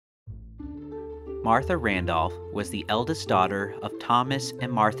Martha Randolph was the eldest daughter of Thomas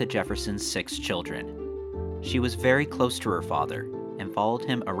and Martha Jefferson's 6 children. She was very close to her father and followed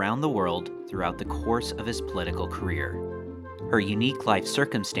him around the world throughout the course of his political career. Her unique life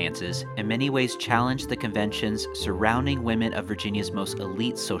circumstances in many ways challenged the conventions surrounding women of Virginia's most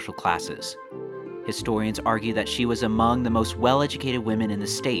elite social classes. Historians argue that she was among the most well-educated women in the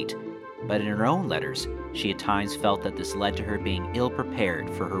state, but in her own letters, she at times felt that this led to her being ill-prepared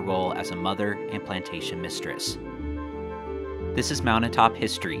for her role as a mother and plantation mistress. This is Mountaintop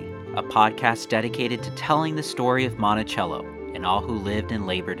History, a podcast dedicated to telling the story of Monticello and all who lived and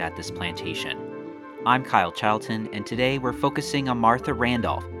labored at this plantation. I'm Kyle Chattleton, and today we're focusing on Martha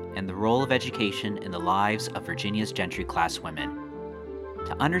Randolph and the role of education in the lives of Virginia's gentry class women.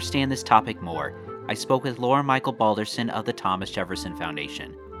 To understand this topic more, I spoke with Laura-Michal Balderson of the Thomas Jefferson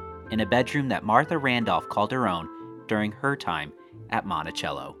Foundation, in a bedroom that Martha Randolph called her own during her time at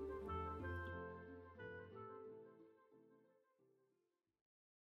Monticello.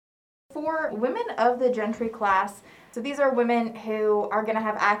 For women of the gentry class, so these are women who are going to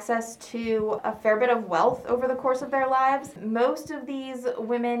have access to a fair bit of wealth over the course of their lives. Most of these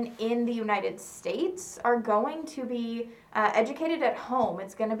women in the United States are going to be educated at home.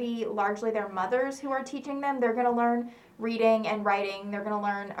 It's going to be largely their mothers who are teaching them. They're going to learn reading and writing. They're going to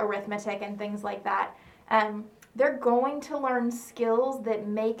learn arithmetic and things like that. They're going to learn skills that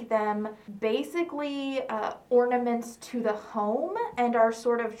make them basically ornaments to the home and are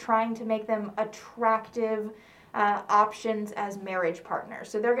sort of trying to make them attractive options as marriage partners.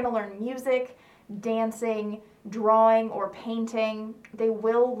 So they're going to learn music, dancing, drawing, or painting. They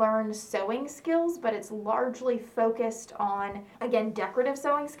will learn sewing skills, but it's largely focused on, again, decorative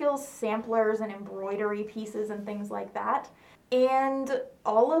sewing skills, samplers and embroidery pieces and things like that. And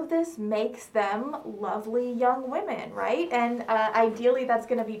all of this makes them lovely young women, right? And ideally that's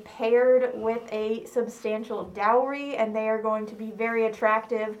going to be paired with a substantial dowry, and they are going to be very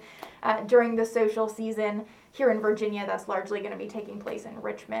attractive during the social season. Here in Virginia, that's largely going to be taking place in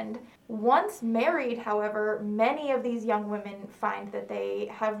Richmond. Once married, however, many of these young women find that they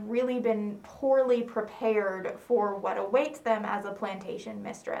have really been poorly prepared for what awaits them as a plantation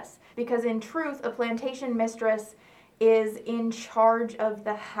mistress. Because in truth, a plantation mistress is in charge of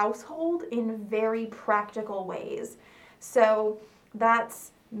the household in very practical ways. So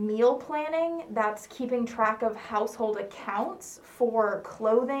that's meal planning, that's keeping track of household accounts for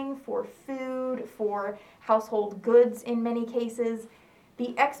clothing, for food, for household goods in many cases.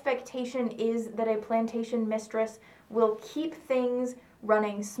 The expectation is that a plantation mistress will keep things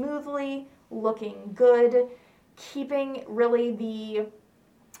running smoothly, looking good, keeping really the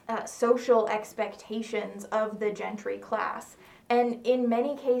social expectations of the gentry class. And in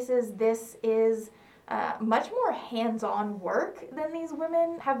many cases, this is much more hands-on work than these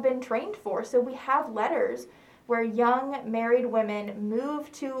women have been trained for. So we have letters where young married women move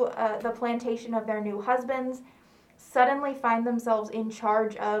to the plantation of their new husbands, suddenly find themselves in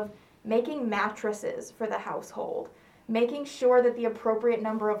charge of making mattresses for the household, making sure that the appropriate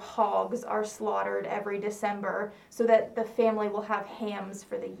number of hogs are slaughtered every December so that the family will have hams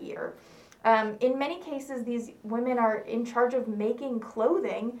for the year. In many cases, these women are in charge of making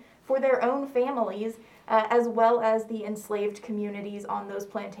clothing for their own families, as well as the enslaved communities on those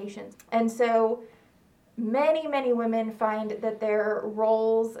plantations. And so many women find that their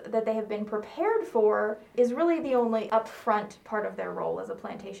roles that they have been prepared for is really the only upfront part of their role as a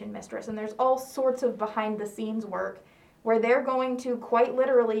plantation mistress. And there's all sorts of behind-the-scenes work where they're going to quite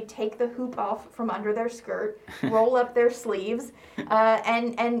literally take the hoop off from under their skirt, roll up their sleeves,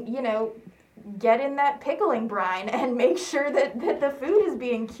 and you know, get in that pickling brine and make sure that the food is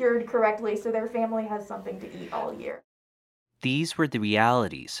being cured correctly so their family has something to eat all year. These were the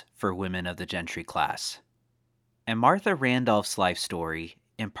realities for women of the gentry class. And Martha Randolph's life story,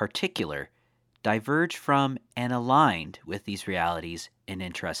 in particular, diverged from and aligned with these realities in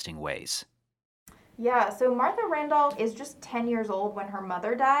interesting ways. Yeah, so Martha Randolph is just 10 years old when her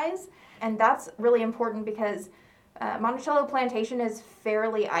mother dies, and that's really important because Monticello Plantation is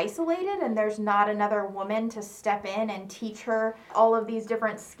fairly isolated and there's not another woman to step in and teach her all of these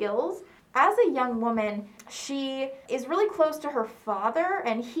different skills. As a young woman, she is really close to her father,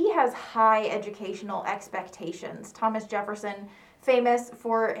 and he has high educational expectations. Thomas Jefferson, famous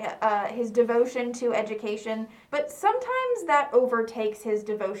for his devotion to education, but sometimes that overtakes his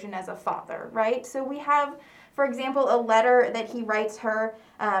devotion as a father, right? So we have, for example, a letter that he writes her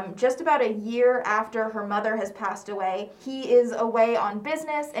just about a year after her mother has passed away. He is away on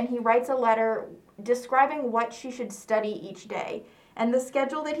business, and he writes a letter describing what she should study each day. And the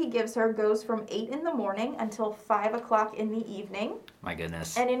schedule that he gives her goes from 8 in the morning until 5 o'clock in the evening. My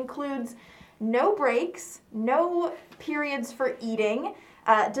goodness. And includes no breaks, no periods for eating,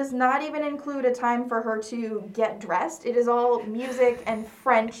 does not even include a time for her to get dressed. It is all music and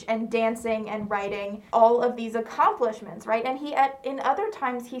French and dancing and writing, all of these accomplishments, right? And in other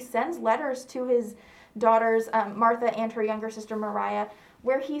times, he sends letters to his daughters, Martha and her younger sister Mariah,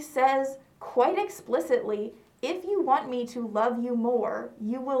 where he says quite explicitly, if you want me to love you more,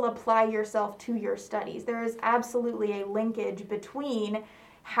 you will apply yourself to your studies. There is absolutely a linkage between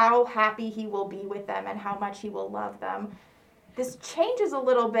how happy he will be with them and how much he will love them. This changes a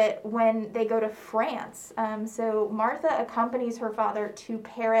little bit when they go to France. So Martha accompanies her father to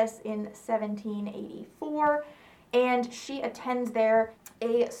Paris in 1784, and she attends there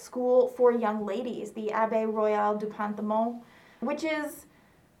a school for young ladies, the Abbaye Royale du Panthemont, which is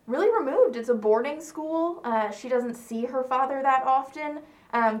really removed. It's a boarding school. She doesn't see her father that often,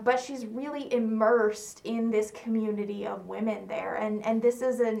 but she's really immersed in this community of women there. And this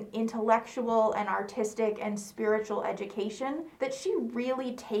is an intellectual and artistic and spiritual education that she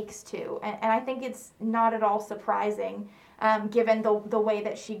really takes to. And I think it's not at all surprising, given the way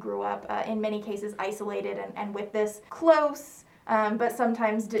that she grew up, in many cases isolated and with this close, but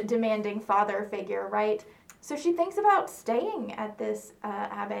sometimes demanding father figure, right? So she thinks about staying at this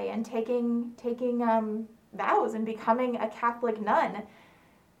abbey and taking vows and becoming a Catholic nun.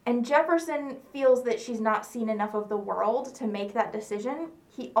 And Jefferson feels that she's not seen enough of the world to make that decision.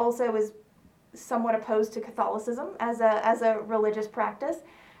 He also is somewhat opposed to Catholicism as a religious practice.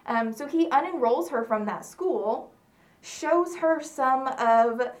 So he unenrolls her from that school, shows her some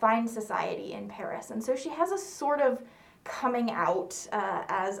of fine society in Paris. And so she has a sort of coming out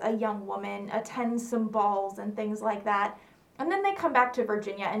as a young woman, attends some balls and things like that. And then they come back to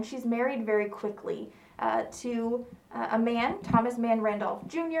Virginia, and she's married very quickly to a man, Thomas Mann Randolph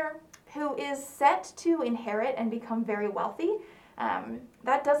Jr., who is set to inherit and become very wealthy.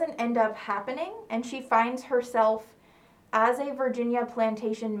 That doesn't end up happening, and she finds herself as a Virginia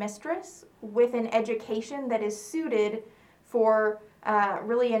plantation mistress with an education that is suited for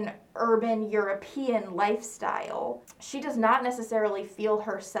really an urban European lifestyle. She does not necessarily feel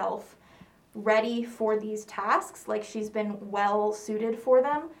herself ready for these tasks, like she's been well suited for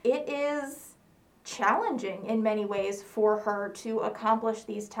them. It is challenging in many ways for her to accomplish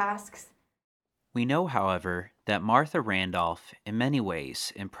these tasks. We know, however, that Martha Randolph in many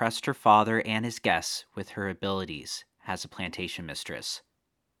ways impressed her father and his guests with her abilities as a plantation mistress.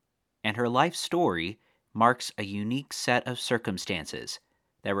 And her life story marks a unique set of circumstances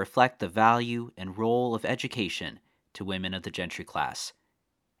that reflect the value and role of education to women of the gentry class,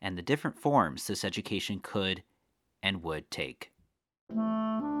 and the different forms this education could and would take.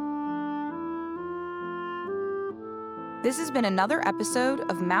 This has been another episode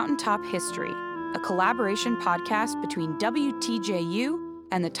of Mountaintop History, a collaboration podcast between WTJU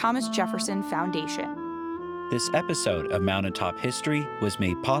and the Thomas Jefferson Foundation. This episode of Mountaintop History was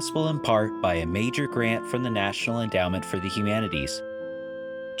made possible in part by a major grant from the National Endowment for the Humanities.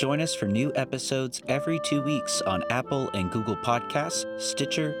 Join us for new episodes every 2 weeks on Apple and Google Podcasts,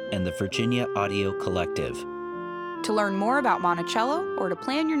 Stitcher, and the Virginia Audio Collective. To learn more about Monticello or to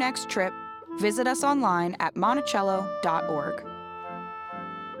plan your next trip, visit us online at monticello.org.